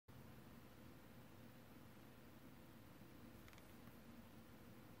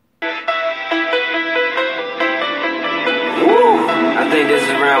think this is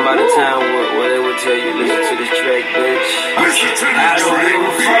around by the time where they would tell you listen to this track, bitch. I don't give a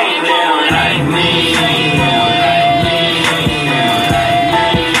fuck down like me.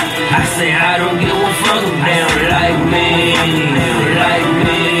 I say I don't give a fuck down like me. Like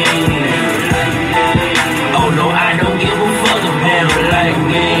me. Oh no, I don't give a fuck down like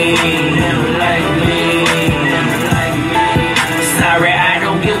me. Like me. Sorry, I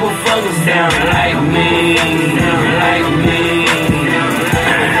don't give a fuck down like me. Like me.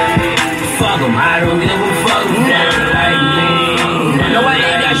 Fuck 'em, I don't give a fuck down like me. No, I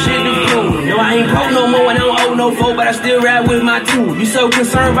ain't got shit to prove. No, I ain't broke no more and I don't owe no folk, but I still ride with my tool. You so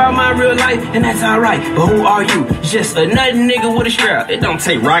concerned about my real life, and that's alright. But who are you? Just another nigga with a strap. It don't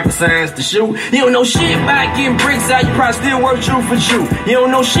take rocket science to shoot. You don't know shit about getting bricks out, you probably still work true for true. You don't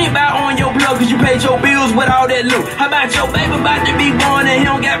know shit about on your blood, cause you paid your bills with all that loot. How about your baby about to be born and he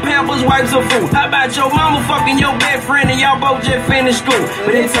don't got pampers, wipes, or food? How about your mama fucking your best friend and y'all both just finished school?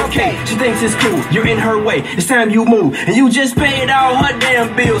 But it's okay, she thinks it's cool. You're in her way, it's time you move. And you just paid all her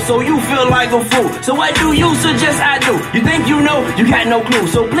damn bills, so you feel like a fool. So what do you suggest I do? You think you know? You got no clue.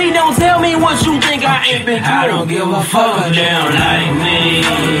 So please don't tell me what you think I ain't been through. I don't give a fuck down like me.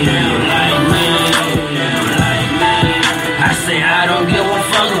 Like me. I say I don't give a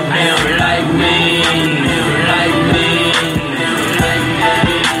fuck down like me. Like me.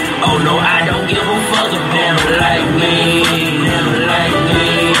 Oh no, I don't give a fuck down like me. Like me.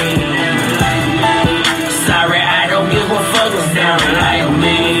 Sorry, I don't give a fuck down like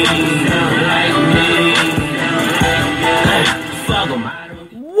me. Like me. Fuck 'em.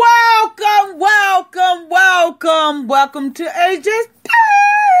 Welcome to AJ's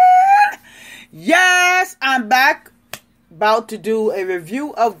Yes, I'm back, about to do a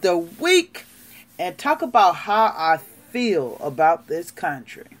review of the week and talk about how I feel about this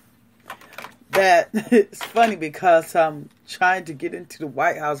country. That it's funny because I'm trying to get into the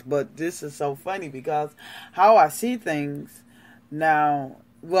White House, but this is so funny because how I see things now.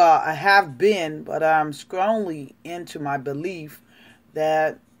 Well, I have been, but I'm strongly into my belief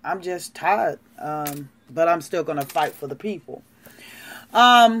that I'm just tired. But I'm still going to fight for the people.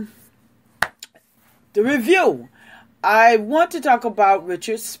 The review. I want to talk about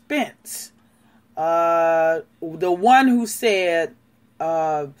Richard Spence. The one who said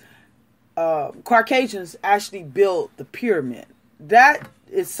Caucasians actually built the pyramid. That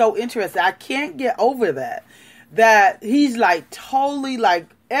is so interesting. I can't get over that. That he's like totally like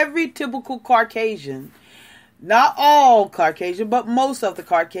every typical Caucasian. Not all Caucasian, but most of the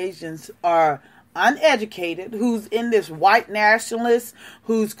Caucasians are uneducated, who's in this white nationalist,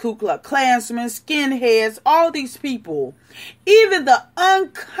 who's Ku Klux Klansmen, skinheads, all these people, even the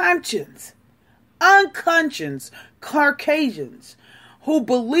unconscious Caucasians who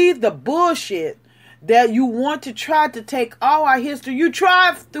believe the bullshit that you want to try to take all our history. You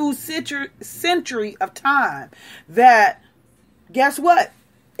try through century of time that, guess what?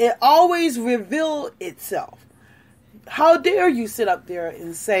 It always revealed itself. How dare you sit up there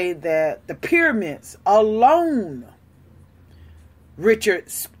and say that the pyramids alone,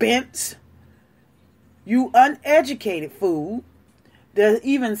 Richard Spence, you uneducated fool, that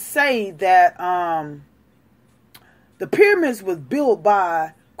even say that the pyramids was built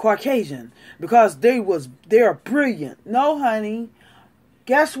by Caucasian because they're brilliant. No, honey.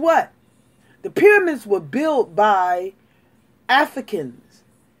 Guess what? The pyramids were built by Africans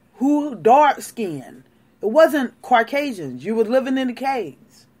who dark skinned. It wasn't Caucasians. You were living in the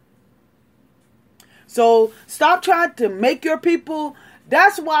caves. So stop trying to make your people.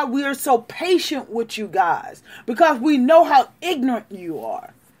 That's why we are so patient with you guys. Because we know how ignorant you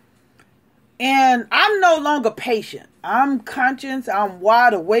are. And I'm no longer patient. I'm conscious. I'm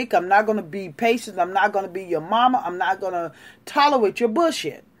wide awake. I'm not going to be patient. I'm not going to be your mama. I'm not going to tolerate your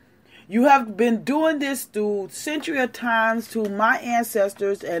bullshit. You have been doing this through century of times to my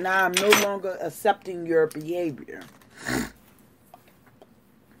ancestors, and I am no longer accepting your behavior.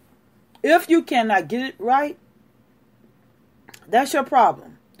 If you cannot get it right, that's your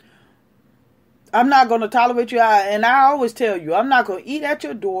problem. I'm not going to tolerate you. And I always tell you, I'm not going to eat at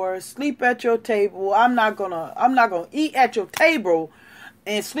your door, sleep at your table. I'm not going to eat at your table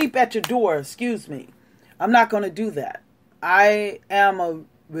and sleep at your door. Excuse me. I'm not going to do that. I am a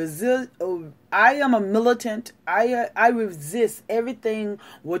militant. I resist everything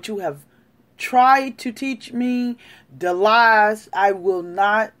what you have tried to teach me. The lies I will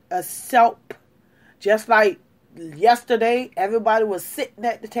not accept. Just like yesterday, everybody was sitting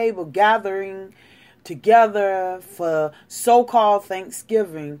at the table gathering together for so-called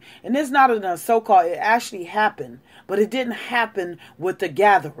Thanksgiving. And it's not a so-called, it actually happened. But it didn't happen with the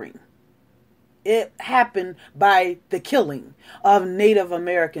gathering. It happened by the killing of Native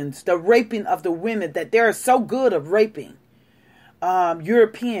Americans, the raping of the women that they're so good of raping.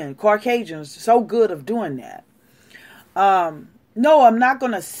 European, Caucasians, so good of doing that. No, I'm not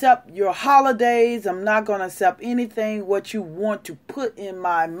going to accept your holidays. I'm not going to accept anything what you want to put in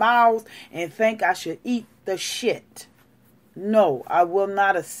my mouth and think I should eat the shit. No, I will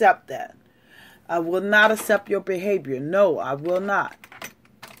not accept that. I will not accept your behavior. No, I will not.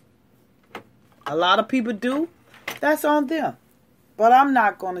 A lot of people do. That's on them. But I'm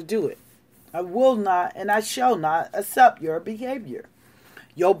not going to do it. I will not and I shall not accept your behavior.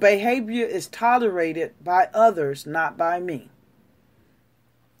 Your behavior is tolerated by others, not by me.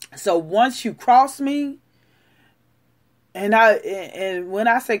 So once you cross me, and when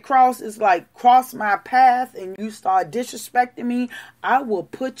I say cross, it's like cross my path and you start disrespecting me, I will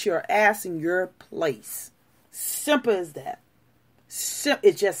put your ass in your place. Simple as that.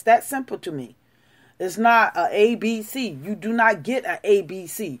 It's just that simple to me. It's not a ABC. You do not get a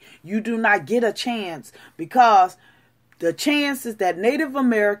ABC. You do not get a chance, because the chances that Native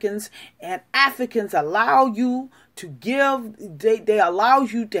Americans and Africans allow you to give, they allow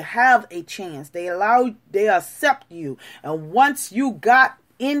you to have a chance. They accept you. And once you got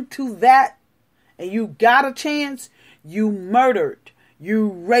into that and you got a chance, you murdered, you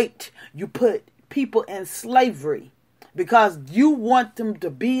raped, you put people in slavery because you want them to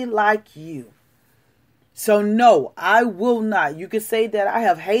be like you. So no, I will not. You could say that I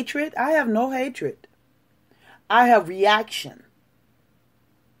have hatred. I have no hatred. I have reaction.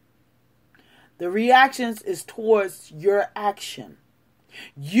 The reactions is towards your action.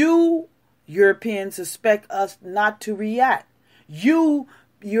 You Europeans expect us not to react. You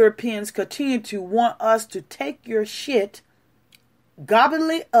Europeans continue to want us to take your shit, gobble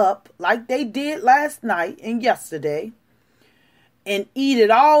it up like they did last night and yesterday, and eat it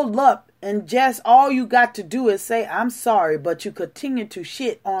all up. And just all you got to do is say, I'm sorry, but you continue to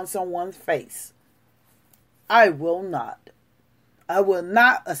shit on someone's face. I will not. I will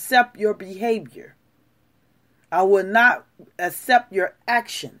not accept your behavior. I will not accept your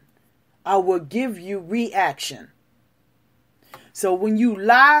action. I will give you reaction. So when you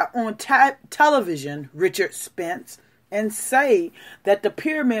lie on television, Richard Spence, and say that the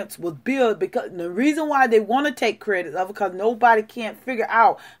pyramids was built, because the reason why they want to take credit of it, because nobody can't figure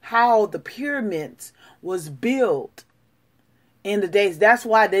out how the pyramids was built in the days. That's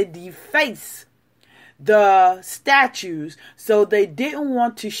why they deface the statues, so they didn't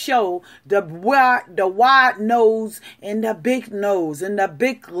want to show the wide nose and the big nose and the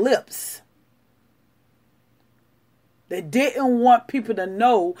big lips. They didn't want people to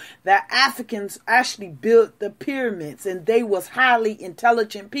know that Africans actually built the pyramids and they was highly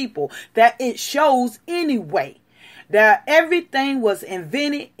intelligent people. That it shows anyway that everything was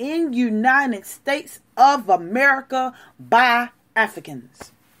invented in United States of America by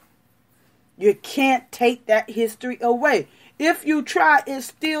Africans. You can't take that history away. If you try, it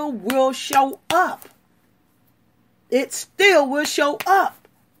still will show up. It still will show up.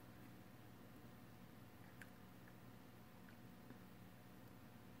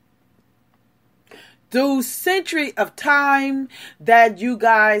 Through century of time that you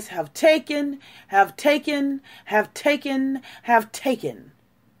guys have taken. You have taken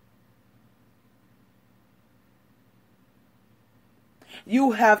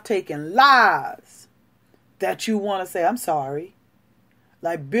lies that you want to say, I'm sorry.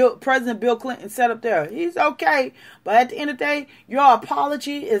 Like President Bill Clinton said up there, he's okay. But at the end of the day, your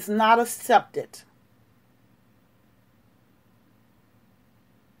apology is not accepted.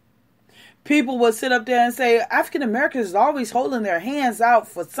 People will sit up there and say, African Americans is always holding their hands out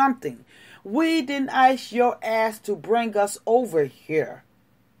for something. We didn't ask your ass to bring us over here.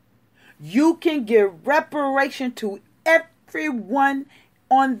 You can give reparation to everyone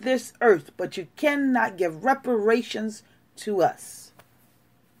on this earth, but you cannot give reparations to us.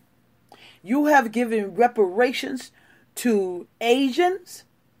 You have given reparations to Asians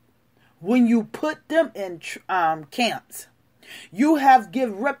when you put them in camps. You have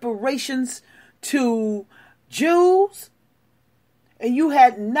given reparations to Jews, and you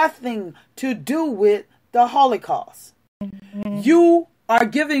had nothing to do with the Holocaust. You are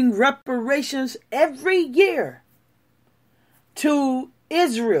giving reparations every year to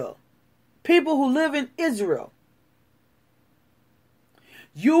Israel, people who live in Israel.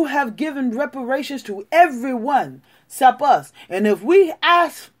 You have given reparations to everyone except us. And if we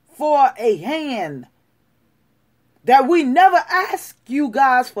ask for a hand, that we never ask you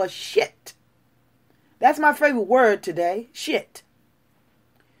guys for shit. That's my favorite word today, shit.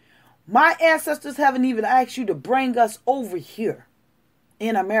 My ancestors haven't even asked you to bring us over here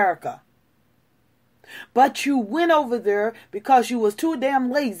in America. But you went over there because you was too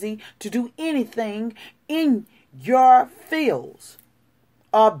damn lazy to do anything in your fields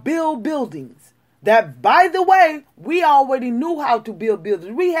or build buildings. That, by the way, we already knew how to build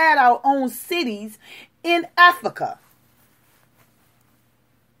buildings. We had our own cities in Africa.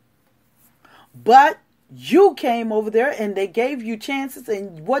 But you came over there and they gave you chances,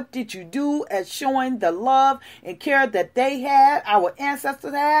 and what did you do as showing the love and care that they had, our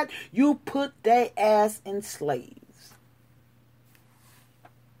ancestors had? You put their ass in slaves.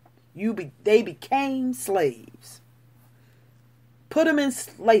 They became slaves. Put them in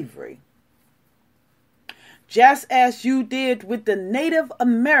slavery. Just as you did with the Native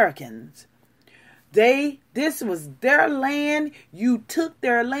Americans. This was their land. You took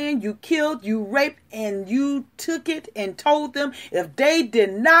their land, you killed, you raped, and you took it and told them if they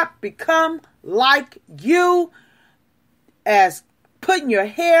did not become like you, as putting your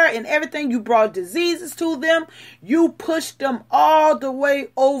hair and everything, you brought diseases to them. You pushed them all the way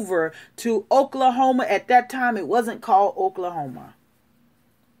over to Oklahoma. At that time, it wasn't called Oklahoma.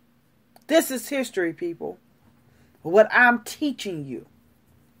 This is history, people. What I'm teaching you.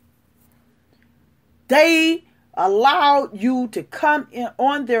 They allowed you to come in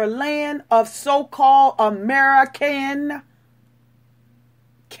on their land of so-called American,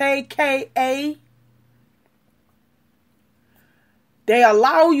 KKA. They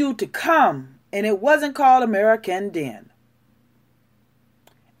allow you to come, and it wasn't called American then.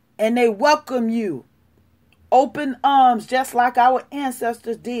 And they welcome you, open arms, just like our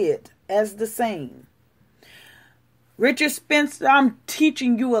ancestors did, as the same. Richard Spencer, I'm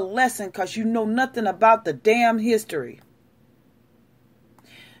teaching you a lesson because you know nothing about the damn history.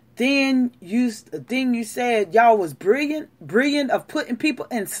 Then you said y'all was brilliant of putting people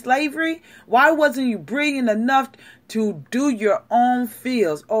in slavery. Why wasn't you brilliant enough to do your own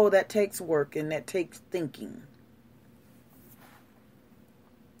fields? Oh, that takes work and that takes thinking.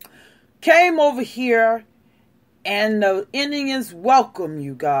 Came over here and the Indians welcome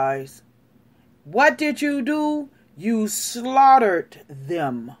you guys. What did you do? You slaughtered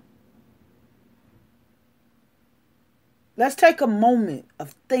them. Let's take a moment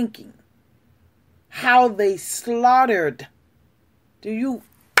of thinking how they slaughtered. Do you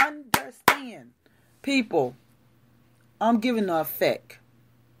understand? People, I'm giving the effect.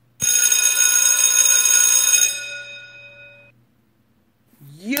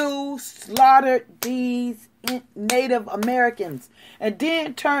 You slaughtered these Native Americans and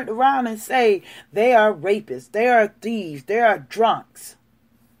then turned around and say they are rapists, they are thieves, they are drunks.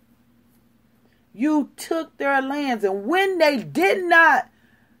 You took their lands, and when they did not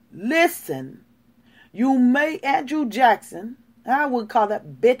listen, you made Andrew Jackson, I would call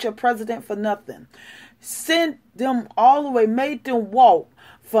that bitch a president for nothing, sent them all the way, made them walk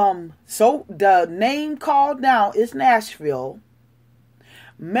from, so the name called now is Nashville,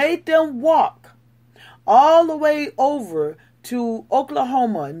 made them walk all the way over to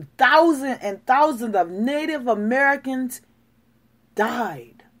Oklahoma, and thousands of Native Americans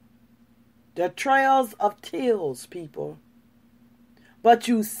died. The trails of tears, people. But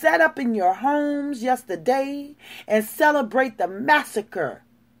you sat up in your homes yesterday and celebrate the massacre.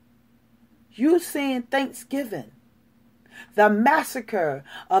 You saying Thanksgiving. The massacre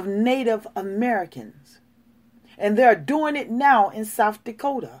of Native Americans. And they're doing it now in South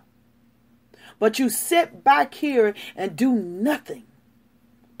Dakota. But you sit back here and do nothing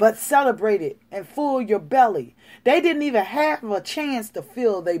but celebrate it and fill your belly. They didn't even have a chance to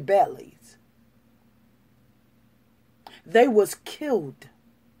fill their bellies. They was killed.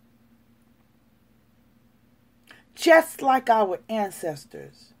 Just like our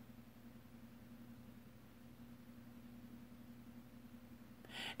ancestors.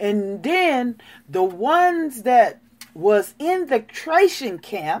 And then the ones that was in the Tracian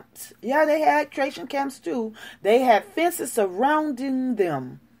camps. Yeah, they had Tracian camps too. They had fences surrounding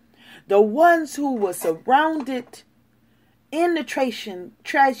them. The ones who were surrounded in the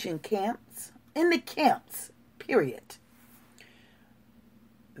Tracian camps, in the camps, period.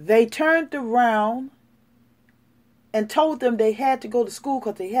 They turned around and told them they had to go to school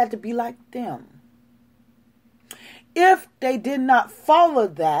because they had to be like them. If they did not follow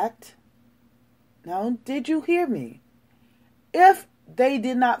that, now did you hear me? If they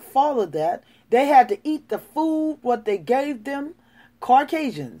did not follow that, they had to eat the food what they gave them,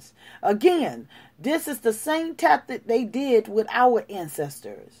 Caucasians. Again, this is the same tactic they did with our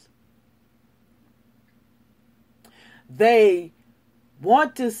ancestors. They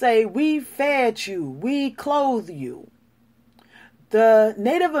want to say, we fed you, we clothed you. The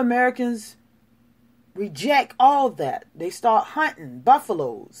Native Americans reject all that. They start hunting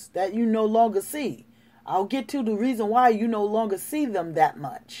buffaloes that you no longer see. I'll get to the reason why you no longer see them that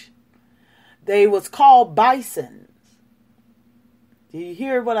much. They was called bisons. Do you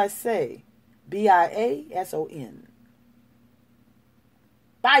hear what I say? B-I-A-S-O-N.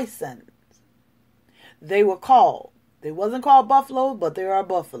 Bisons. They were called. They wasn't called buffalo, but there are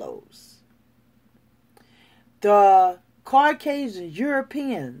buffaloes. The Caucasian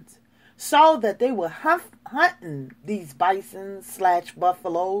Europeans saw that they were hunting these bisons /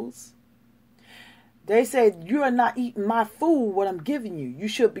 buffaloes. They said, you are not eating my food, what I'm giving you. You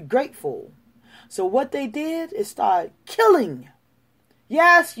should be grateful. So what they did is start killing.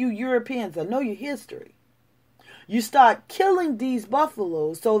 Yes, you Europeans, I know your history. You start killing these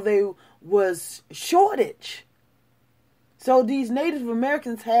buffaloes, so there was shortage. So these Native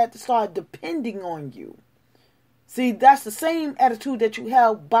Americans had to start depending on you. See, that's the same attitude that you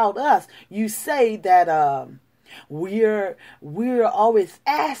have about us. You say that we're always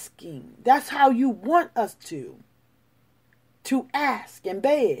asking. That's how you want us to ask and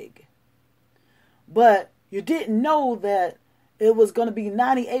beg. But you didn't know that it was going to be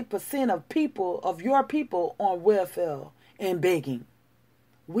 98% of your people on welfare and begging.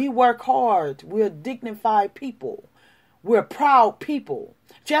 We work hard. We're dignified people. We're proud people,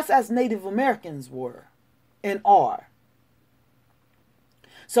 just as Native Americans were and are.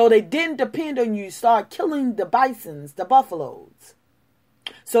 So they didn't depend on you. Start killing the bisons, the buffaloes,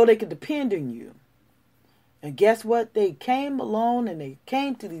 so they could depend on you. And guess what? They came along and they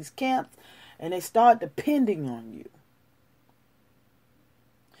came to these camps and they start depending on you.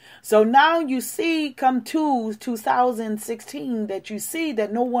 So now you see, come 2016, that you see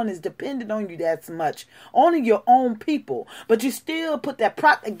that no one is dependent on you that much. Only your own people. But you still put that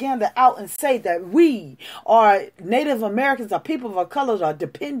propaganda out and say that we are Native Americans or people of color are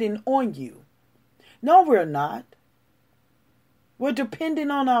depending on you. No, we're not. We're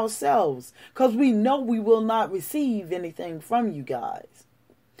depending on ourselves because we know we will not receive anything from you guys.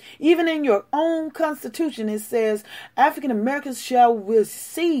 Even in your own constitution, it says African Americans shall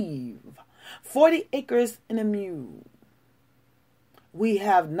receive 40 acres and a mule. We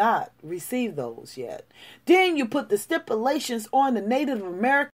have not received those yet. Then you put the stipulations on the Native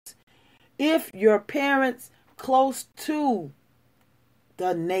Americans. If your parents close to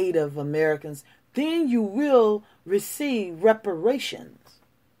the Native Americans, then you will receive reparations.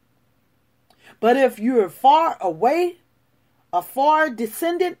 But if you're far away, a far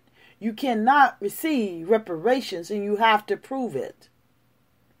descendant, you cannot receive reparations and you have to prove it.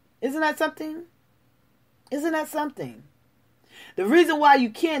 Isn't that something? Isn't that something? The reason why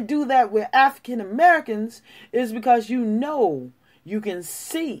you can't do that with African Americans is because you know, you can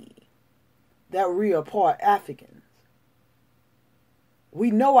see that we are part Africans. We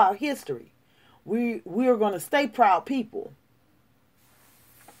know our history. We are going to stay proud people.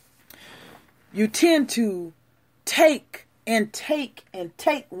 You tend to take.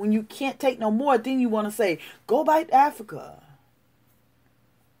 When you can't take no more, then you want to say, go back to Africa.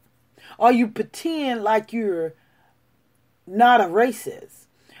 Or you pretend like you're not a racist.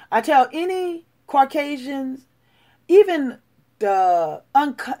 I tell any Caucasians, even now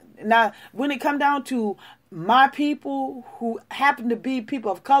when it come down to my people who happen to be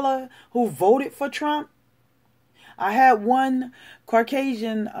people of color who voted for Trump, I had one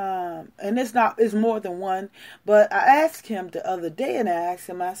Caucasian, and it's more than one, but I asked him the other day, and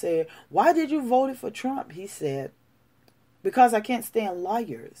I said, why did you vote for Trump? He said, because I can't stand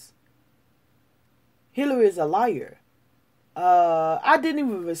liars. Hillary is a liar. I didn't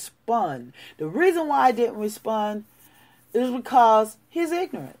even respond. The reason why I didn't respond is because he's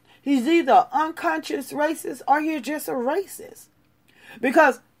ignorant. He's either unconscious racist or he's just a racist.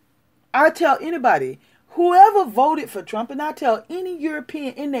 Because I tell anybody, whoever voted for Trump, and I tell any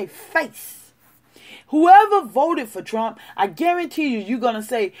European in their face, whoever voted for Trump, I guarantee you're going to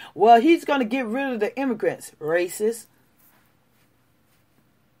say, well, he's going to get rid of the immigrants. Racist.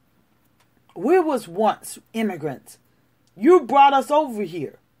 We was once immigrants. You brought us over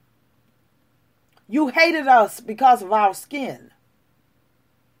here. You hated us because of our skin.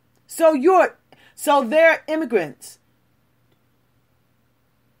 So they're immigrants.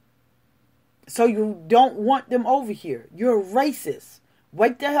 So you don't want them over here. You're racist.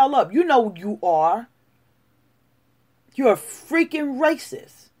 Wake the hell up. You know you are. You're a freaking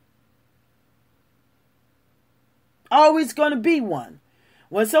racist. Always going to be one.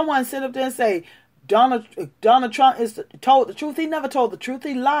 When someone sit up there and say, Donald Trump told the truth, he never told the truth.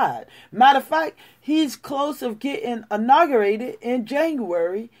 He lied. Matter of fact, he's close of getting inaugurated in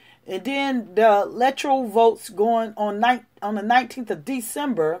January. And then the electoral votes going on the 19th of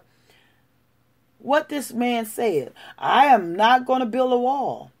December. What this man said, I am not going to build a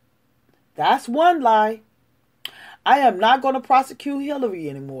wall. That's one lie. I am not going to prosecute Hillary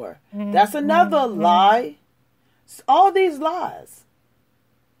anymore. That's another lie. All these lies.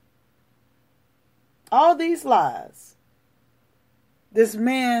 All these lies. This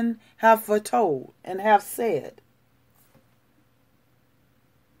man have foretold and have said.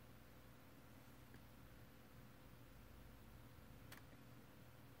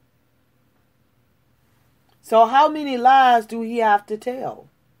 So how many lies do he have to tell?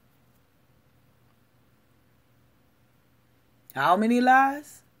 How many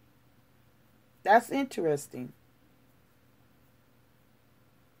lies? That's interesting.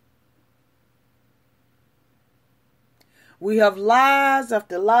 We have lies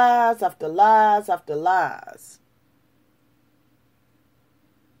after lies after lies after lies.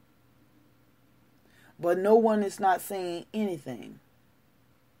 But no one is not saying anything.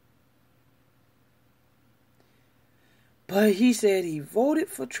 But he said he voted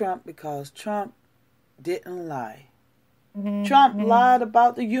for Trump because Trump didn't lie. Trump lied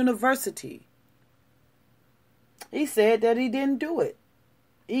about the university. He said that he didn't do it.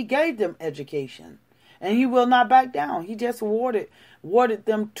 He gave them education. And he will not back down. He just awarded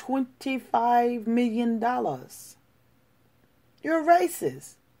them $25 million. You're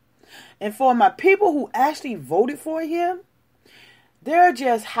racist. And for my people who actually voted for him, they're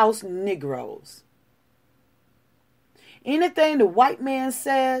just house Negroes. Anything the white man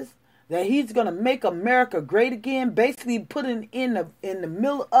says that he's going to make America great again, basically putting in the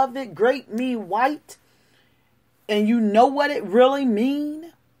middle of it, great mean white, and you know what it really means,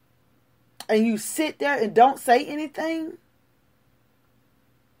 and you sit there and don't say anything.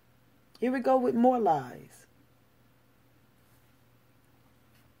 Here we go with more lies.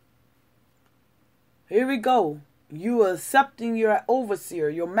 Here we go. You are accepting your overseer,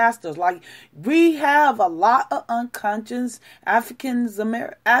 your masters. Like, we have a lot of unconscious Africans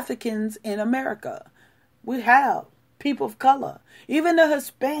in America. We have people of color. Even the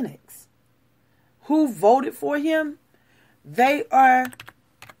Hispanics who voted for him, they are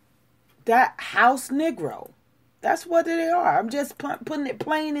that house Negro. That's what they are. I'm just putting it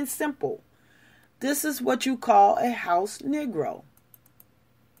plain and simple. This is what you call a house Negro.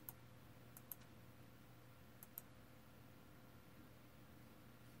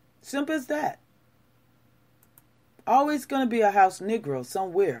 Simple as that. Always going to be a house Negro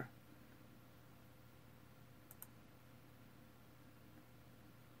somewhere.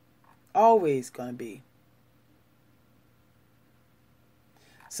 Always going to be.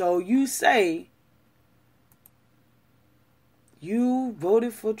 So you say you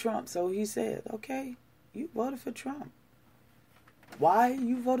voted for Trump. So he said, okay, you voted for Trump. Why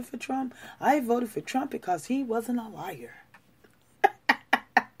you voted for Trump? I voted for Trump because he wasn't a liar.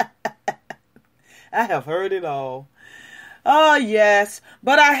 I have heard it all. Oh, yes.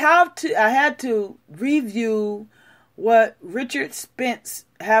 But I had to review what Richard Spence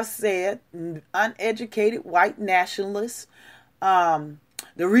have said, uneducated white nationalists. The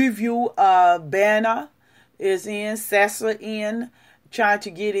review of Banner is in, Sessa in, trying to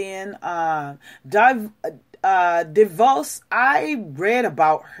get in. DeVos, I read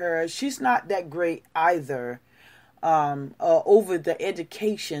about her. She's not that great either. Over the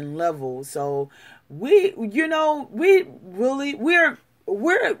education level. So we're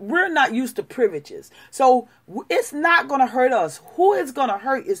not used to privileges. So it's not going to hurt us. Who it's going to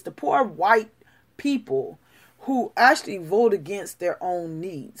hurt is the poor white people who actually vote against their own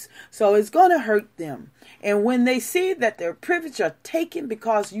needs. So it's going to hurt them. And when they see that their privileges are taken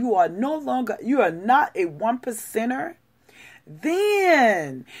because you are not a 1%er,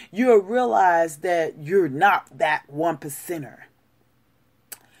 then you'll realize that you're not that 1%er.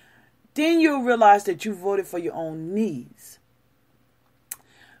 Then you'll realize that you voted for your own needs.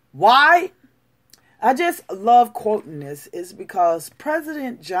 Why? I just love quoting this. Is because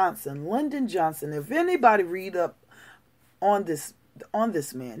President Johnson, Lyndon Johnson, if anybody read up on this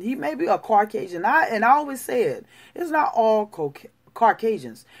man, he may be a Caucasian. I always said it's not all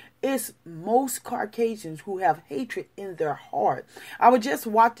Caucasians. It's most Caucasians who have hatred in their heart. I was just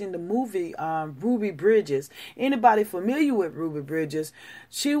watching the movie Ruby Bridges. Anybody familiar with Ruby Bridges?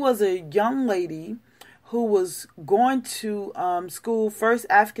 She was a young lady who was going to school, first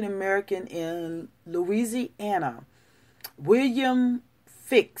African American in Louisiana. William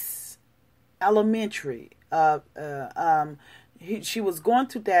Fix Elementary. She was going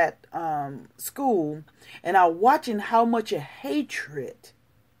to that school, and I was watching how much hatred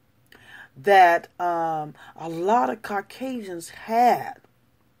that a lot of Caucasians had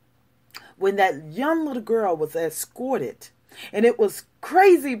when that young little girl was escorted. And it was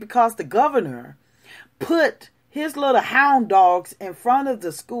crazy because the governor put his little hound dogs in front of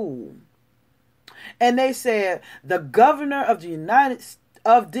the school And they said the governor of the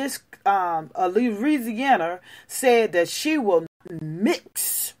Louisiana said that she will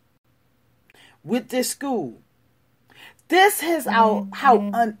mix with this school. This is how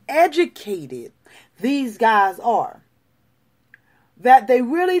uneducated these guys are. That they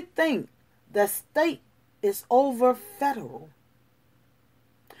really think the state is over federal.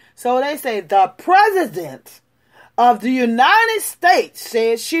 So they say the president of the United States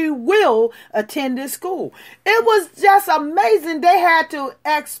said she will attend this school. It was just amazing. They had to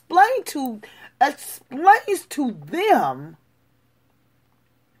explain to them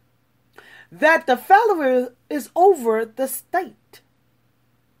that the federal is over the state.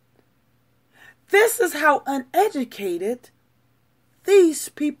 This is how uneducated these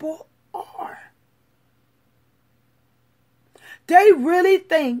people are. They really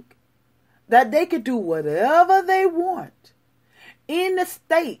think that they could do whatever they want in the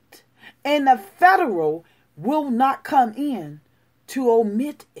state, and the federal will not come in to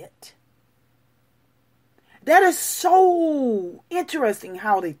omit it. That is so interesting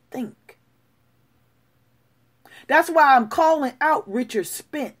how they think. That's why I'm calling out Richard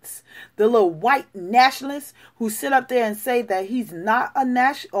Spence, the little white nationalist who sit up there and say that he's not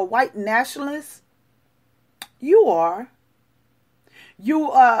a white nationalist. You are.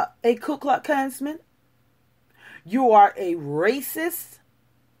 You are a Ku Klux Klansman. You are a racist,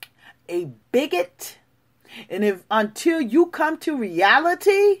 a bigot. And if until you come to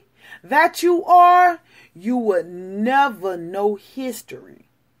reality that you are, you would never know history.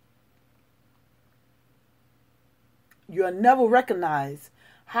 You'll never recognize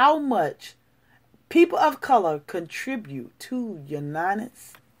how much people of color contribute to United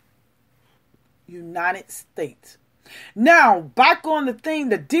States. Now, back on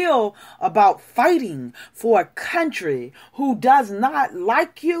the deal about fighting for a country who does not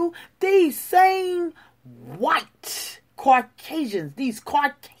like you. These same white Caucasians, these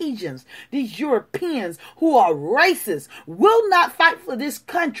Europeans who are racist will not fight for this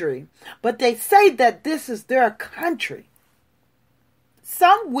country, but they say that this is their country.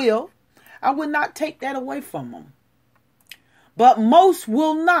 Some will. I would not take that away from them. But most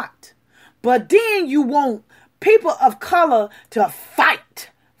will not. But then you want people of color to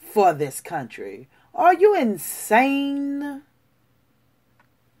fight for this country. Are you insane?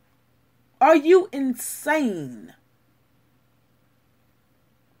 Are you insane?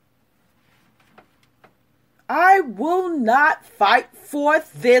 I will not fight for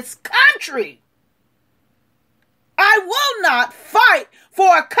this country. I will not fight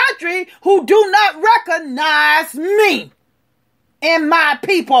for a country who do not recognize me and my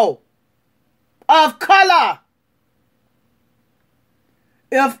people of color.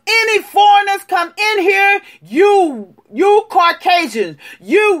 If any foreigners come in here, you Caucasians,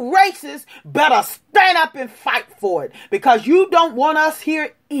 you racists, better stand up and fight for it, because you don't want us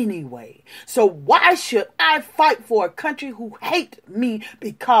here anyway. So why should I fight for a country who hate me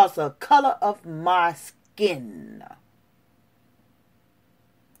because of color of my skin?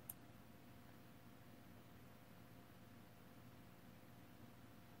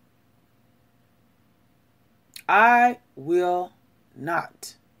 I will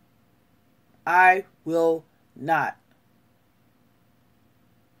not. I will not.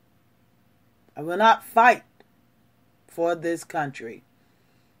 I will not fight for this country.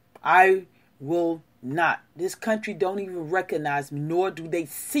 I will not. This country don't even recognize me, nor do they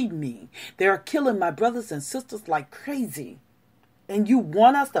see me. They are killing my brothers and sisters like crazy. And you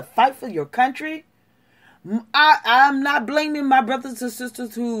want us to fight for your country? I'm not blaming my brothers and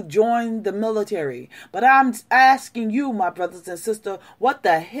sisters who joined the military, but I'm asking you, my brothers and sisters, what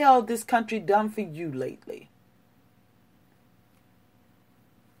the hell this country done for you lately?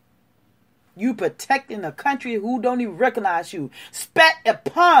 You protecting a country who don't even recognize you. Spat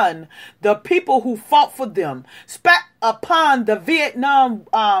upon the people who fought for them. Spat upon the Vietnam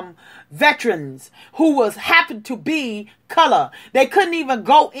veterans who happened to be color. They couldn't even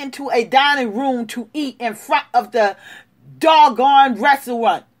go into a dining room to eat in front of the doggone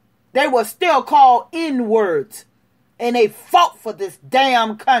restaurant. They were still called N-words. And they fought for this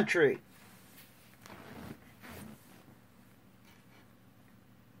damn country.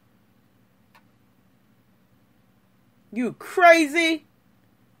 You crazy?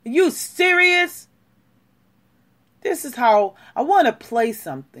 You serious? This is how I want to play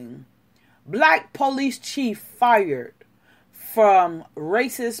something. Black police chief fired from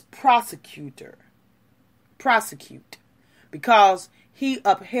racist prosecute because he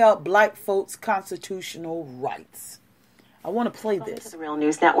upheld black folks' constitutional rights. I want to play this. Welcome to the Real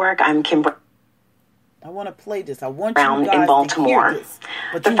News Network. I'm Kim I want to play this. I want Brown you guys in Baltimore. to hear this.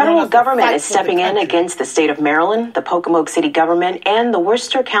 But the federal government is stepping in against the state of Maryland, the Pocomoke City government, and the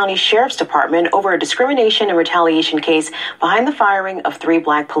Worcester County Sheriff's Department over a discrimination and retaliation case behind the firing of 3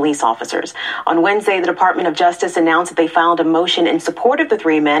 black police officers. On Wednesday, the Department of Justice announced that they filed a motion in support of the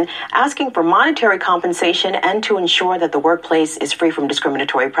 3 men, asking for monetary compensation and to ensure that the workplace is free from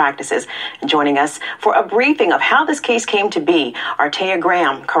discriminatory practices. And joining us for a briefing of how this case came to be are Taya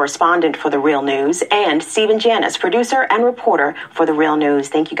Graham, correspondent for The Real News, and Stephen Janis, producer and reporter for The Real News.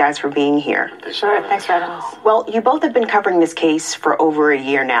 Thank you guys for being here. Sure, thanks for having us. Well, you both have been covering this case for over a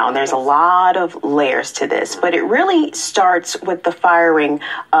year now, and there's a lot of layers to this, but it really starts with the firing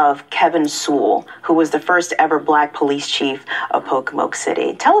of Kevin Sewell, who was the first ever black police chief of Pocomoke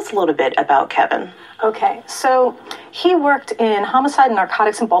City. Tell us a little bit about Kevin. Okay, so he worked in homicide and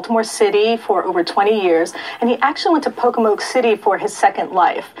narcotics in Baltimore City for over 20 years, and he actually went to Pocomoke City for his second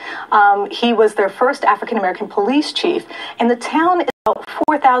life. He was their first African-American police chief, and the town is about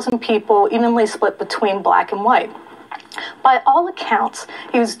 4,000 people, evenly split between black and white. By all accounts,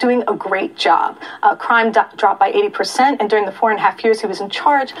 he was doing a great job. Crime dropped by 80%, and during the 4.5 years he was in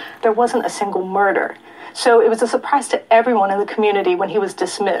charge, there wasn't a single murder. So it was a surprise to everyone in the community when he was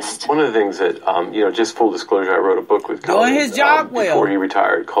dismissed. One of the things that, just full disclosure, I wrote a book with Colin his job before he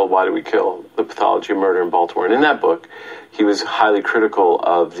retired called Why Did We Kill? The Pathology of Murder in Baltimore. And in that book, he was highly critical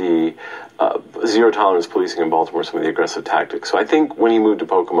of the zero-tolerance policing in Baltimore, some of the aggressive tactics. So I think when he moved to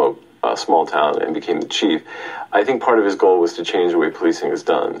Pocomoke, a small town, and became the chief, I think part of his goal was to change the way policing is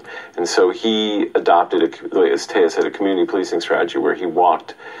done. And so he adopted, as Taya said, a community policing strategy where he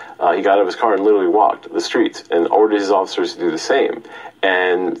walked. He got out of his car and literally walked the streets and ordered his officers to do the same.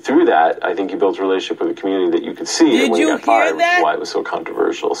 And through that, I think he built a relationship with the community that you could see. Did when you he got fired, hear that? Which is why it was so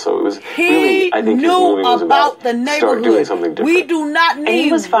controversial. So it was he really, I think his knew moving was about about the neighborhood. start doing something different. We do not need And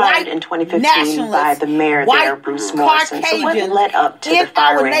he was fired white in 2015 by the mayor there, Bruce Morrison. So what led up to the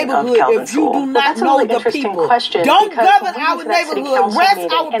firing of Kelvin if you do Sewell? not That's a know really the interesting people. question, Don't because govern when we our went to that city neighborhood. council Rest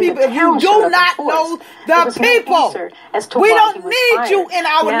meeting our and people the if you town showed do up not in know force, there the was no people. answer as to We why don't he was need fired. you in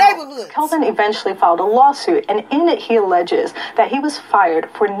our Now, neighborhoods. Kelvin eventually filed a lawsuit, and in it he alleges that he was fired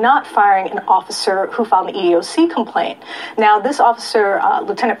for not firing an officer who filed an EEOC complaint. Now, this officer,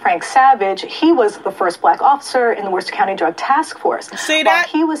 Lieutenant Frank Savage, he was the first black officer in the Worcester County Drug Task Force. See that?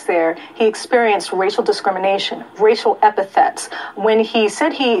 While he was there, he experienced racial discrimination, racial epithets. When he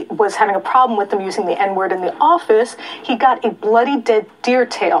said he was having a problem with them using the N-word in the office, he got a bloody dead deer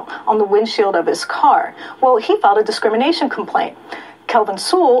tail on the windshield of his car. Well, he filed a discrimination complaint. Kelvin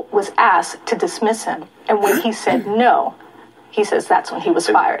Sewell was asked to dismiss him, and when he said no, he says that's when he was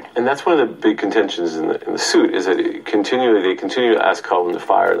fired. And that's one of the big contentions in the suit, is that they continue to ask Kelvin to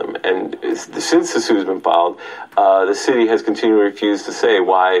fire them. And since the suit has been filed, the city has continually refused to say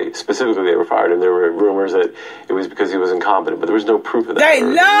why specifically they were fired. And there were rumors that it was because he was incompetent, but there was no proof of that. They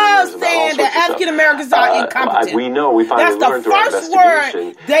love saying that African Americans are incompetent. We know, we finally learned through our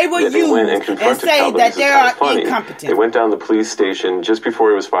investigation they would use and say that they are incompetent. They went down to the police station just before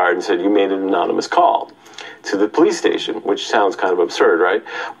he was fired and said, "You made an anonymous call to the police station," which sounds kind of absurd, right?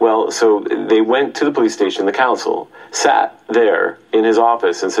 Well, so they went to the police station, the council sat there in his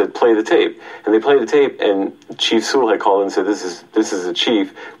office and said, "Play the tape." And they played the tape, and Chief Sewell had called and said, this is the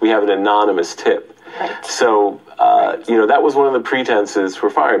chief, we have an anonymous tip. Right. So, that was one of the pretenses for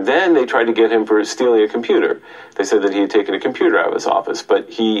firing. Then they tried to get him for stealing a computer. They said that he had taken a computer out of his office, but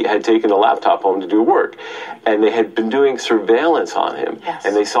he had taken a laptop home to do work. And they had been doing surveillance on him. Yes.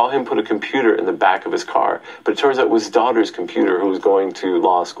 And they saw him put a computer in the back of his car. But it turns out it was his daughter's computer, who was going to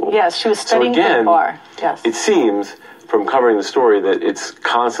law school. Yes, she was studying for the bar. Yes. It seems from covering the story that it's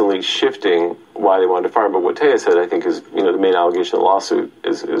constantly shifting why they wanted to fire him. But what Taya said, I think, is the main allegation of the lawsuit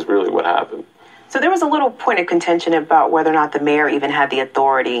is really what happened. So there was a little point of contention about whether or not the mayor even had the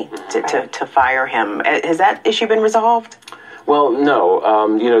authority to fire him. Has that issue been resolved? Well, no.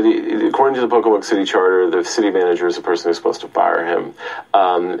 According to the Pocomoke City Charter, the city manager is the person who's supposed to fire him.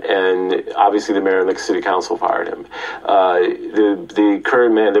 And obviously the mayor and the city council fired him.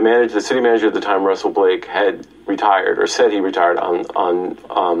 The city manager at the time, Russell Blake, had retired, or said he retired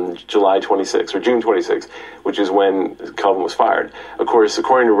on July 26th or June 26th, which is when Kelvin was fired. Of course,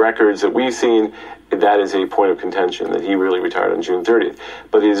 according to records that we've seen, that is a point of contention, that he really retired on June 30th.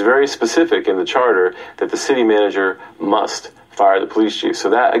 But it is very specific in the charter that the city manager must fire the police chief. So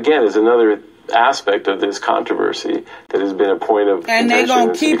that, again, is another aspect of this controversy that has been a point of contention. And they're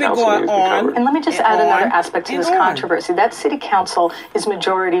going to keep it going on. And let me just add another aspect to this controversy. That city council is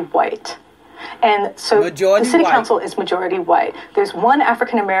majority white. And so Majority the city white. council is majority white. There's one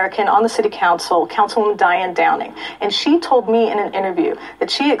African American on the city council, Councilwoman Diane Downing, and she told me in an interview that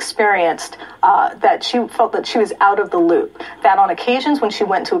she experienced that she felt that she was out of the loop, that on occasions when she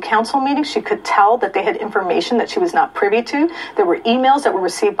went to a council meeting, she could tell that they had information that she was not privy to. There were emails that were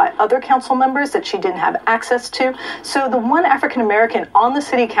received by other council members that she didn't have access to. So the one African American on the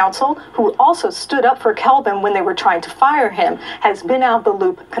city council who also stood up for Kelvin when they were trying to fire him has been out of the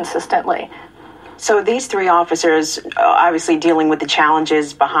loop consistently. So these three officers obviously dealing with the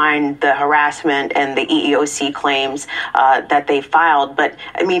challenges behind the harassment and the EEOC claims that they filed. But,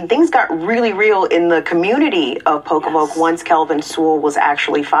 I mean, things got really real in the community of Pocomoke once Kelvin Sewell was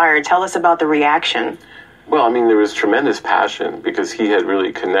actually fired. Tell us about the reaction. Well, I mean, there was tremendous passion because he had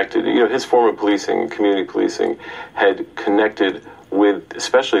really connected. You know, his form of policing, community policing, had connected with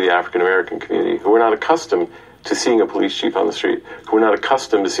especially the African-American community who were not accustomed to seeing a police chief on the street, who were not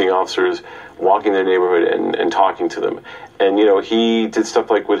accustomed to seeing officers walking their neighborhood and talking to them. And, you know, he did stuff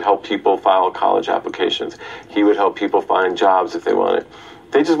like would help people file college applications. He would help people find jobs if they wanted.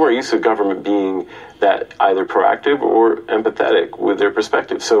 They just weren't used to government being that either proactive or empathetic with their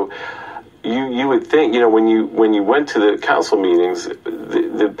perspective. So you would think, you know, when you went to the council meetings,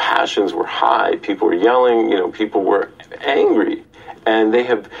 the passions were high. People were yelling, you know, people were angry. And they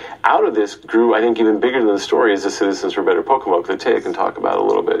have, out of this grew, I think, even bigger than the story is the Citizens for Better Pocomoke that Taya can talk about a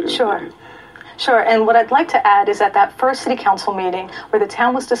little bit. Sure, and what I'd like to add is at that first city council meeting where the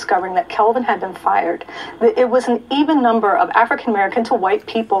town was discovering that Kelvin had been fired, it was an even number of African American to white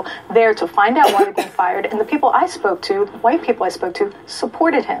people there to find out why he'd been fired, and the people I spoke to, the white people I spoke to,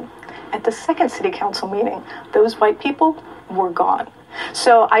 supported him. At the second city council meeting, those white people were gone.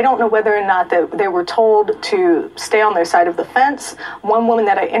 So I don't know whether or not that they were told to stay on their side of the fence. One woman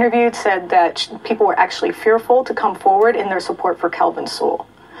that I interviewed said that people were actually fearful to come forward in their support for Kelvin Sewell.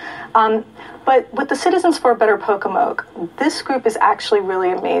 But with the Citizens for a Better Pocomoke, this group is actually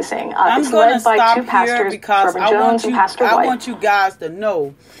really amazing. I'm going to stop two pastors, here because Reverend Jones and Pastor White. I want you guys to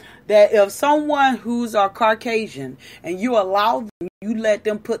know that if someone who's a Caucasian and you allow them, you let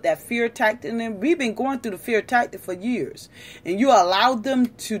them put that fear tactic in them. We've been going through the fear tactic for years. And you allow them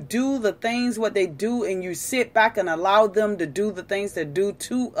to do the things what they do, and you sit back and allow them to do the things they do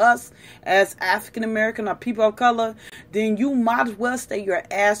to us as African American or people of color, then you might as well stay your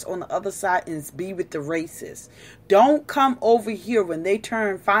ass on the other side and be with the racists. Don't come over here when they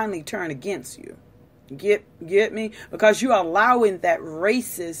finally turn against you. Get me? Because you're allowing that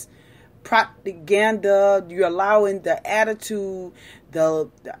racist propaganda, you're allowing the attitude, the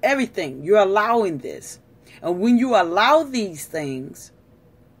everything. You're allowing this. And when you allow these things,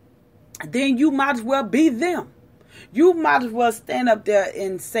 then you might as well be them. You might as well stand up there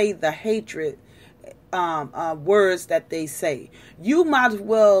and say the hatred words that they say. You might as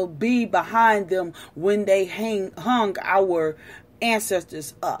well be behind them when they hung our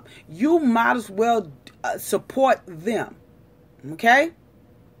ancestors up. You might as well support them. Okay?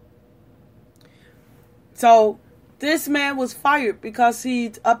 So this man was fired because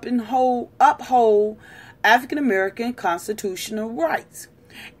he uphold African American constitutional rights.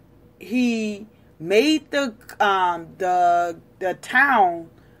 He made the town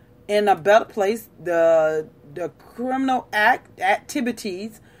in a better place. The criminal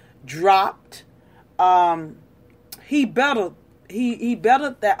activities dropped. He bettered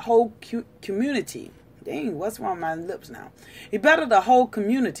that whole community. Dang, what's wrong with my lips now? He bettered the whole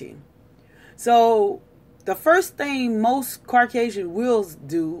community. So the first thing most Caucasian will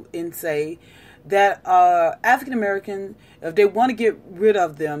do and say that African Americans, if they want to get rid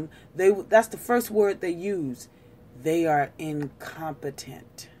of them, that's the first word they use. They are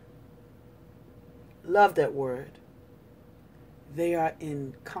incompetent. Love that word. They are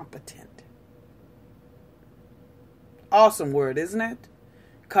incompetent. Awesome word, isn't it?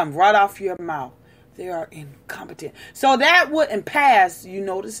 Come right off your mouth. They are incompetent. So that wouldn't pass, you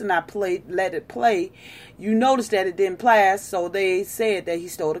notice, and I let it play. You notice that it didn't pass, so they said that he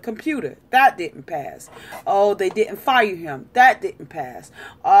stole the computer. That didn't pass. Oh, they didn't fire him. That didn't pass.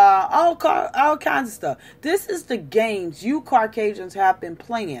 All kinds of stuff. This is the games you Caucasians have been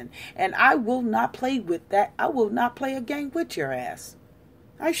playing, and I will not play with that. I will not play a game with your ass.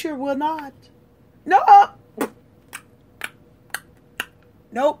 I sure will not. No.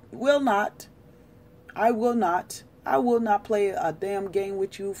 Nope, will not. I will not. I will not play a damn game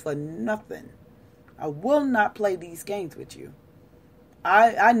with you for nothing. I will not play these games with you.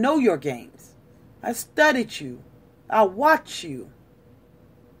 I know your games. I studied you. I watch you.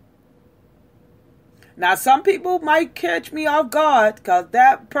 Now, some people might catch me off guard because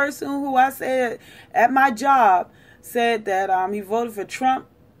that person who I said at my job said that he voted for Trump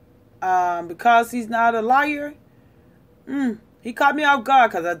because he's not a liar. He caught me off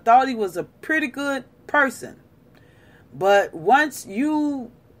guard because I thought he was a pretty good person. But once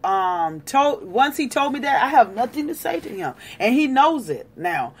you once he told me that, I have nothing to say to him, and he knows it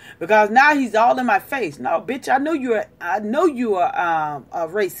now because now he's all in my face. No, bitch, I know you are a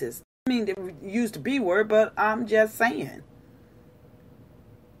racist. I mean, they used the B word, but I'm just saying.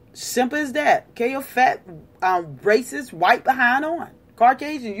 Simple as that. Okay, a fat, racist, white behind on,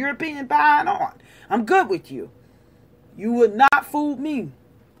 Caucasian, European behind on. I'm good with you. You would not fool me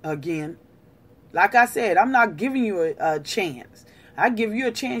again. Like I said, I'm not giving you a chance. I give you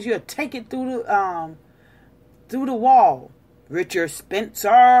a chance, you'll take it through the wall. Richard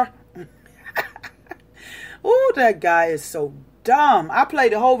Spencer. Ooh, that guy is so dumb. I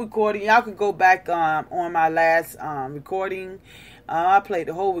played the whole recording. Y'all can go back on my last recording. I played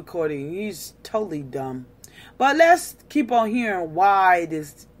the whole recording. He's totally dumb. But let's keep on hearing why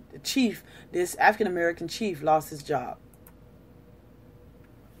this African-American chief lost his job.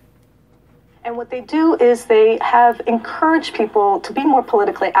 And what they do is they have encouraged people to be more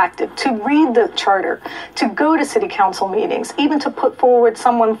politically active, to read the charter, to go to city council meetings, even to put forward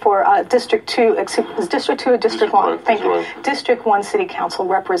someone for District 2, is District 2 or District 1? Thank you. District 1 city council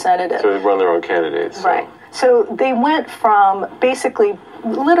representative. So they run their own candidates. Right. So they went from basically,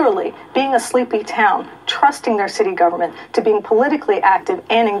 literally, being a sleepy town, trusting their city government, to being politically active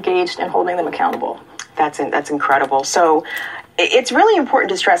and engaged and holding them accountable. That's incredible. So it's really important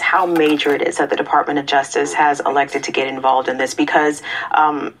to stress how major it is that the Department of Justice has elected to get involved in this because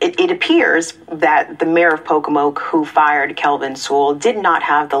it appears that the mayor of Pocomoke, who fired Kelvin Sewell, did not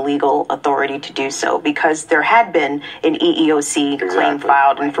have the legal authority to do so because there had been an EEOC claim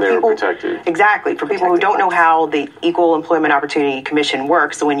filed. And for people, for people who don't know how the Equal Employment Opportunity Commission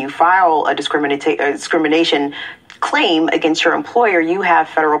works, so when you file a discrimination claim against your employer, you have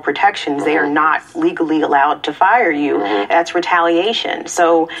federal protections. They are not legally allowed to fire you. That's retaliation.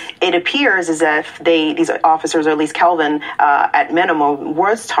 So it appears as if these officers, or at least Kelvin, at minimum,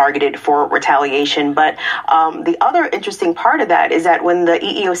 was targeted for retaliation. But the other interesting part of that is that when the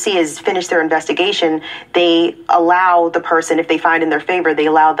EEOC has finished their investigation, they allow the person, if they find in their favor, they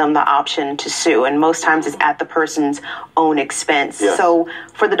allow them the option to sue. And most times it's at the person's own expense. Yes. So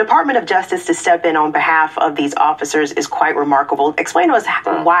for the Department of Justice to step in on behalf of these officers is quite remarkable. Explain to us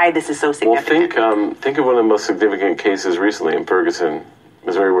why this is so significant. Well, think of one of the most significant cases recently in Ferguson,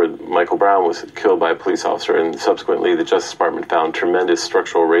 Missouri, where Michael Brown was killed by a police officer, and subsequently the Justice Department found tremendous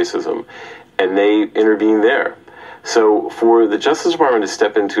structural racism, and they intervened there. So for the Justice Department to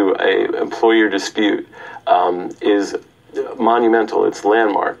step into a employer dispute is monumental. It's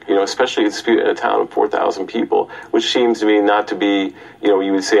landmark, especially a dispute in a town of 4,000 people, which seems to me not to be,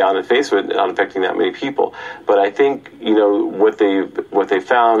 you would say on the face of it, not affecting that many people. But I think, what they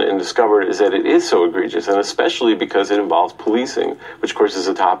found and discovered is that it is so egregious, and especially because it involves policing, which of course is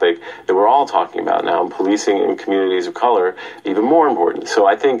a topic that we're all talking about now, and policing in communities of color, even more important. So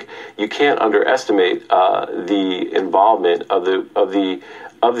I think you can't underestimate the involvement of the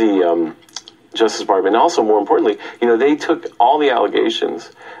Justice Department. And also, more importantly, they took all the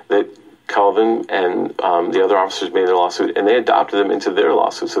allegations that Kelvin and the other officers made in their lawsuit, and they adopted them into their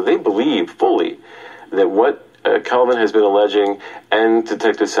lawsuit. So they believe fully that what Kelvin has been alleging, and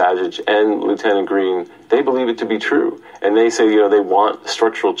Detective Savage and Lieutenant Green, they believe it to be true. And they say, they want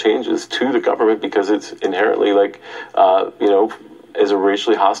structural changes to the government because it's inherently is a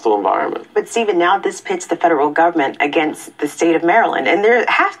racially hostile environment. But Stephen, now this pits the federal government against the state of Maryland. And there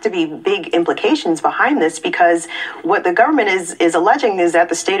has to be big implications behind this because what the government is alleging is that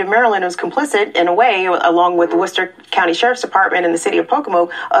the state of Maryland was complicit in a way, along with the Worcester County Sheriff's Department and the city of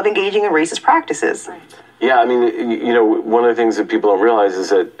Pocomoke, of engaging in racist practices. Yeah, I mean, one of the things that people don't realize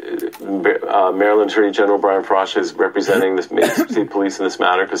is that Maryland Attorney General Brian Frosh is representing the state police in this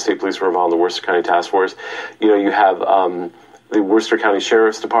matter because state police were involved in the Worcester County Task Force. You have the Worcester County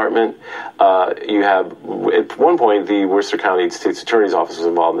Sheriff's Department. You have, at one point, the Worcester County State's Attorney's Office was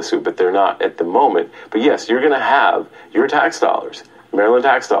involved in the suit, but they're not at the moment. But yes, you're going to have your tax dollars, Maryland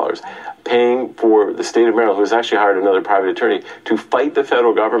tax dollars, paying for the state of Maryland, who has actually hired another private attorney, to fight the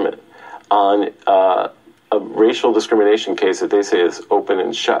federal government on a racial discrimination case that they say is open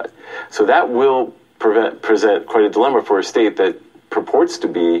and shut. So that will present quite a dilemma for a state that purports to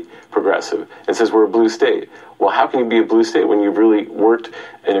be progressive and says we're a blue state. Well, how can you be a blue state when you've really worked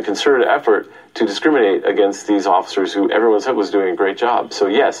in a concerted effort to discriminate against these officers who everyone said was doing a great job? So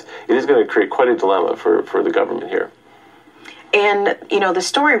yes, it is going to create quite a dilemma for the government here. And, the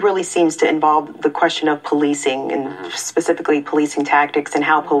story really seems to involve the question of policing and specifically policing tactics and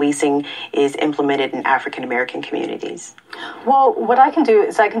how policing is implemented in African American communities. Well, what I can do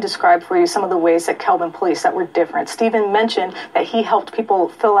is I can describe for you some of the ways that Kelvin policed that were different. Stephen mentioned that he helped people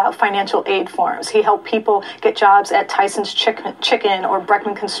fill out financial aid forms. He helped people get jobs at Tyson's Chicken or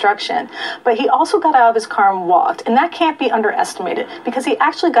Breckman Construction. But he also got out of his car and walked. And that can't be underestimated because he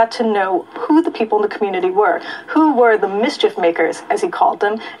actually got to know who the people in the community who were the mischief makers, as he called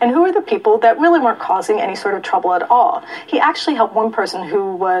them, and who were the people that really weren't causing any sort of trouble at all. He actually helped one person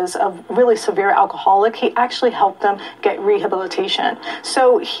who was a really severe alcoholic. He actually helped them get rehabilitation.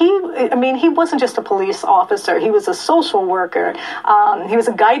 So he wasn't just a police officer. He was a social worker. He was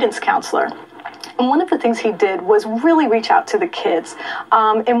a guidance counselor. And one of the things he did was really reach out to the kids.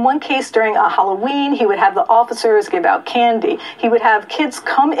 In one case, during a Halloween, he would have the officers give out candy. He would have kids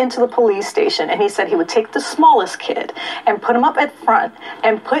come into the police station, and he said he would take the smallest kid and put him up at front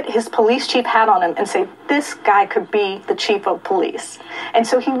and put his police chief hat on him and say, this guy could be the chief of police. And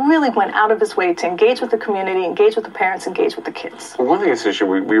so he really went out of his way to engage with the community, engage with the parents, engage with the kids. Well, one thing that's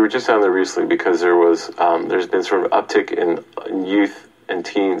interesting, we were just down there recently because there's been sort of uptick in youth and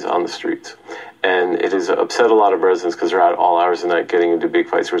teens on the streets. And it has upset a lot of residents because they're out all hours of the night getting into big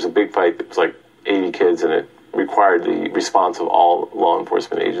fights. There was a big fight that was like 80 kids, and it required the response of all law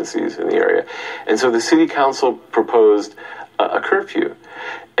enforcement agencies in the area. And so the city council proposed a curfew.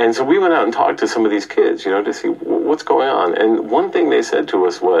 And so we went out and talked to some of these kids, to see what's going on. And one thing they said to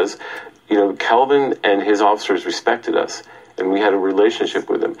us was, Kelvin and his officers respected us, and we had a relationship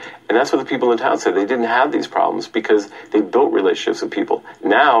with them. And that's what the people in town said. They didn't have these problems because they built relationships with people.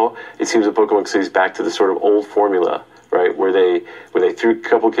 Now, it seems that Pocomoke City's back to the sort of old formula, right, where they threw a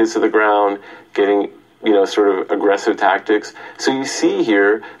couple kids to the ground, getting, sort of aggressive tactics. So you see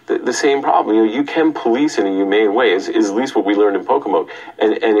here the same problem. You can police in a humane way, is at least what we learned in Pocomoke.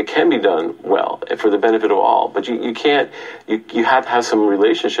 And it can be done well for the benefit of all. But you can't, you have to have some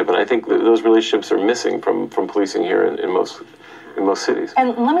relationship. And I think those relationships are missing from policing here in most cities.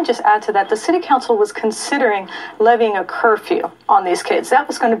 And let me just add to that. The city council was considering levying a curfew on these kids. That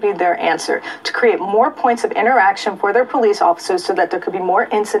was going to be their answer, to create more points of interaction for their police officers so that there could be more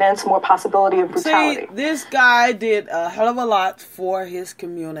incidents, more possibility of brutality. See, this guy did a hell of a lot for his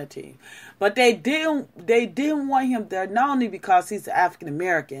community. But they didn't want him there, not only because he's African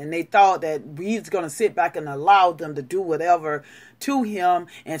American, and they thought that he's going to sit back and allow them to do whatever to him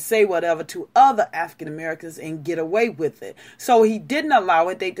and say whatever to other African Americans and get away with it. So he didn't allow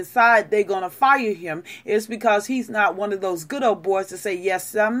it. They decide they're going to fire him. It's because he's not one of those good old boys to say, yes,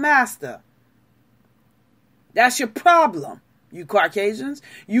 sir, master. That's your problem. You Caucasians,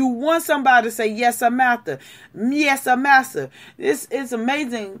 you want somebody to say, yes, sir, master. Yes, sir, master. This is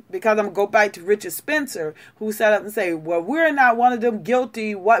amazing because I'm going to go back to Richard Spencer, who sat up and say, well, we're not one of them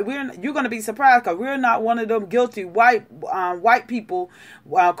guilty white. You're going to be surprised because we're not one of them guilty white people,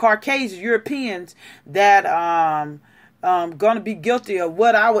 Caucasian Europeans that going to be guilty of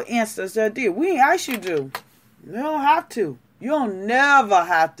what our ancestors did. We ain't asked you to. You don't have to. You don't never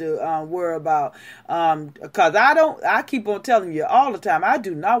have to worry about, because I keep on telling you all the time, I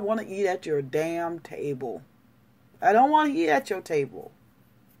do not want to eat at your damn table. I don't want to eat at your table.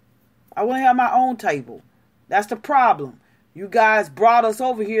 I want to have my own table. That's the problem. You guys brought us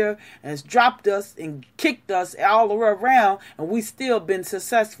over here and dropped us and kicked us all the way around, and we still been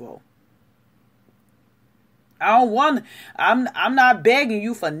successful. I'm not begging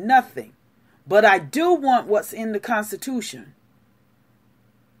you for nothing. But I do want what's in the Constitution.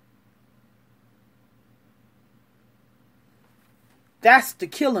 That's the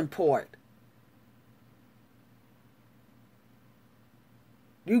killing part.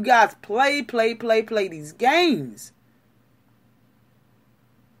 You guys play these games.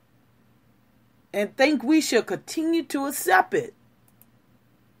 And think we should continue to accept it.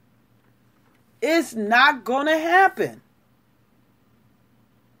 It's not going to happen.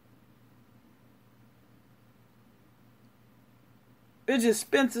 Richard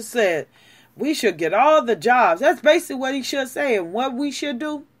Spencer said, we should get all the jobs. That's basically what he should say. And what we should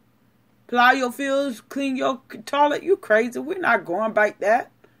do, plow your fields, clean your toilet. You crazy. We're not going like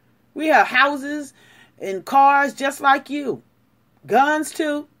that. We have houses and cars just like you. Guns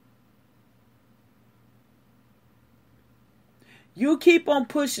too. You keep on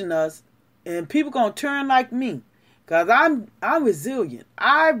pushing us and people going to turn like me. Because I'm resilient.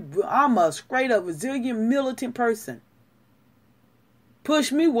 I'm a straight up resilient militant person.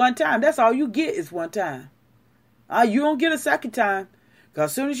 Push me one time. That's all you get is one time. You don't get a second time. Because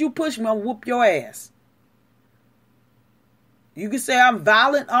as soon as you push me, I'll whoop your ass. You can say I'm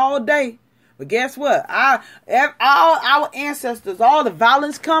violent all day. But guess what? All our ancestors, all the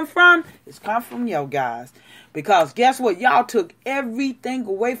violence come from you guys. Because guess what? Y'all took everything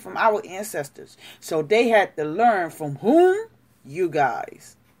away from our ancestors. So they had to learn from whom? You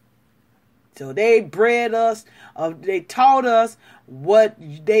guys. So they bred us, they taught us what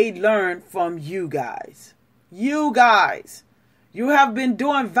they learned from you guys. You guys. You have been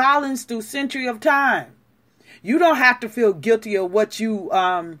doing violence through century of time. You don't have to feel guilty of what you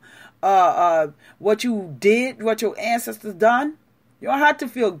did, what your ancestors done. You don't have to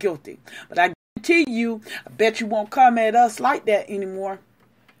feel guilty. But I guarantee you, I bet you won't come at us like that anymore.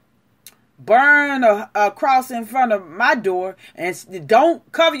 Burn a cross in front of my door and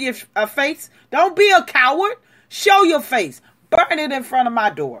don't cover your face. Don't be a coward. Show your face. Burn it in front of my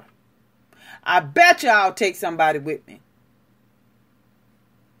door. I bet you I'll take somebody with me.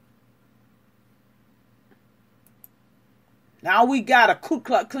 Now we got a Ku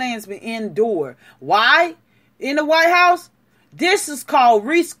Klux Klansman indoor. Why? In the White House? This is called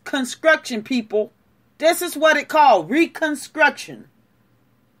Reconstruction, people. This is what it called, Reconstruction.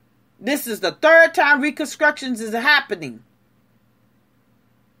 This is the third time Reconstructions is happening.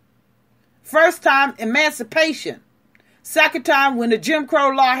 First time, emancipation. Second time, when the Jim Crow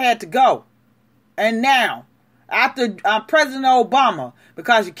law had to go. And now, after President Obama,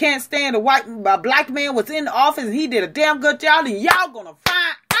 because you can't stand a black man was in the office and he did a damn good job, and y'all gonna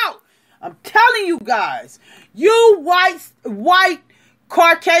find out. I'm telling you guys, you white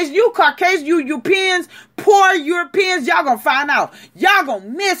Caucasian, you Europeans, poor Europeans, y'all gonna find out. Y'all gonna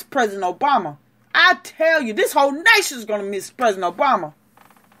miss President Obama. I tell you, this whole nation's gonna miss President Obama.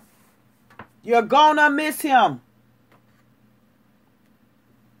 You're gonna miss him.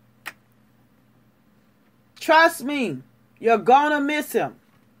 Trust me, you're gonna miss him.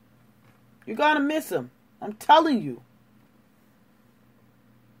 You're gonna miss him. I'm telling you.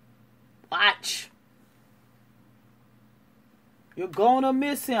 Watch. You're gonna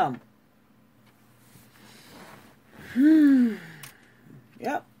miss him.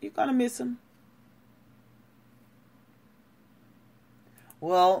 Yep, you're gonna miss him.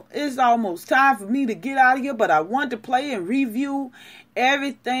 Well, it's almost time for me to get out of here, but I want to play and review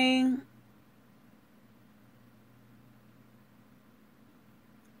everything.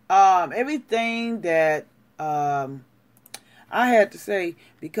 Everything that I had to say,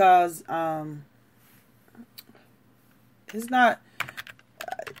 because it's not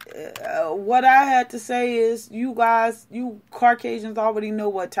what I had to say is, you guys, you Caucasians already know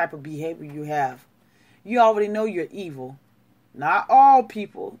what type of behavior you have. You already know you're evil. Not all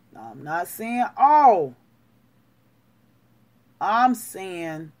people. I'm not saying all. I'm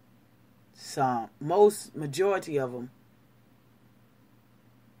saying some. Majority of them.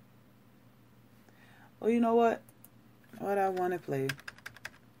 Well, you know what? What I want to play.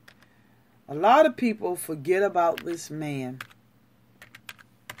 A lot of people forget about this man.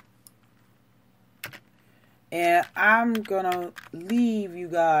 And I'm going to leave you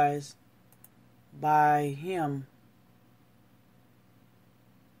guys by him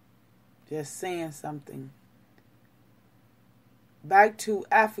just saying something. Back to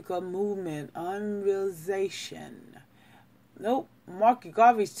Africa movement, unrealization. Nope. Marcus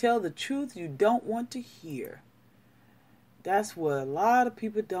Garvey's tell the truth you don't want to hear. That's what a lot of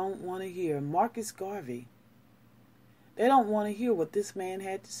people don't want to hear. Marcus Garvey. They don't want to hear what this man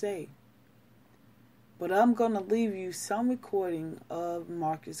had to say. But I'm going to leave you some recording of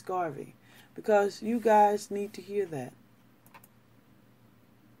Marcus Garvey, because you guys need to hear that.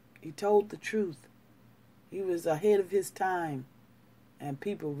 He told the truth. He was ahead of his time, and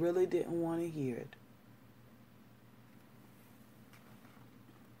people really didn't want to hear it.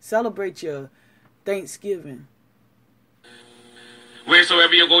 Celebrate your Thanksgiving.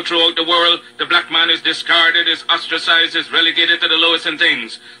 Wheresoever you go throughout the world, the black man is discarded, is ostracized, is relegated to the lowest in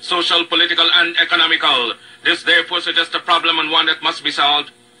things, social, political, and economical. This therefore suggests a problem, and one that must be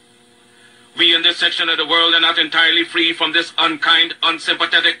solved. We in this section of the world are not entirely free from this unkind,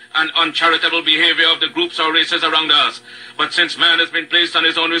 unsympathetic, and uncharitable behavior of the groups or races around us. But since man has been placed on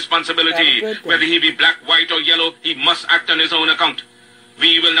his own responsibility, whether he be black, white, or yellow, he must act on his own account.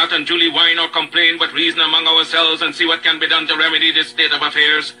 We will not unduly whine or complain, but reason among ourselves and see what can be done to remedy this state of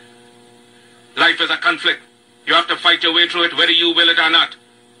affairs. Life is a conflict. You have to fight your way through it, whether you will it or not.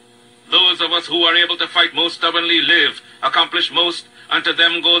 Those of us who are able to fight most stubbornly live, accomplish most, and to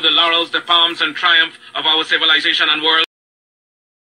them go the laurels, the palms, and triumph of our civilization and world.